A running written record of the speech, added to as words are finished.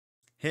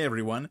Hey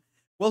everyone,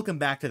 welcome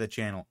back to the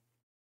channel.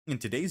 In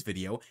today's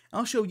video,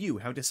 I'll show you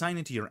how to sign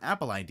into your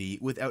Apple ID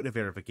without a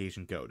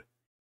verification code.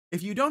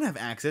 If you don't have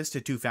access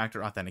to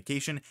two-factor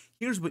authentication,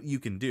 here's what you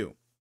can do.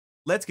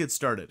 Let's get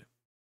started.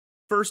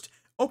 First,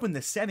 open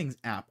the Settings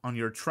app on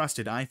your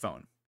trusted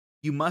iPhone.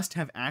 You must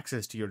have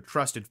access to your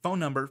trusted phone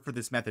number for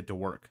this method to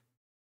work.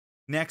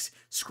 Next,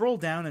 scroll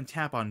down and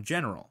tap on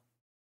General.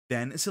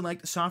 Then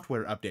select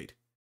Software Update.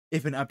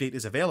 If an update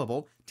is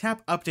available,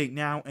 tap Update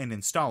Now and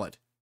install it.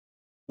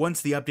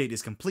 Once the update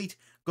is complete,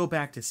 go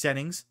back to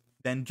Settings,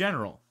 then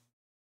General.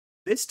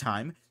 This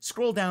time,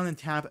 scroll down and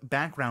tap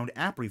Background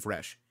App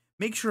Refresh.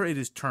 Make sure it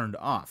is turned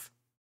off.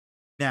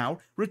 Now,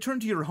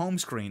 return to your home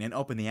screen and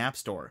open the App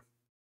Store.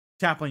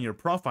 Tap on your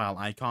profile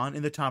icon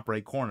in the top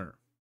right corner.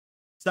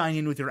 Sign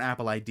in with your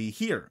Apple ID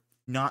here,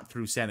 not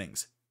through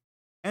Settings.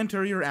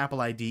 Enter your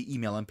Apple ID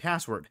email and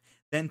password,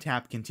 then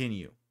tap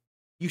Continue.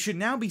 You should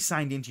now be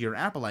signed into your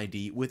Apple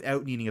ID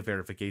without needing a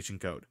verification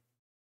code.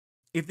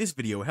 If this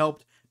video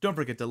helped, don't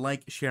forget to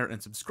like, share,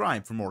 and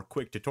subscribe for more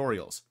quick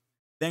tutorials.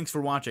 Thanks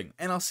for watching,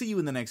 and I'll see you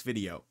in the next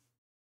video.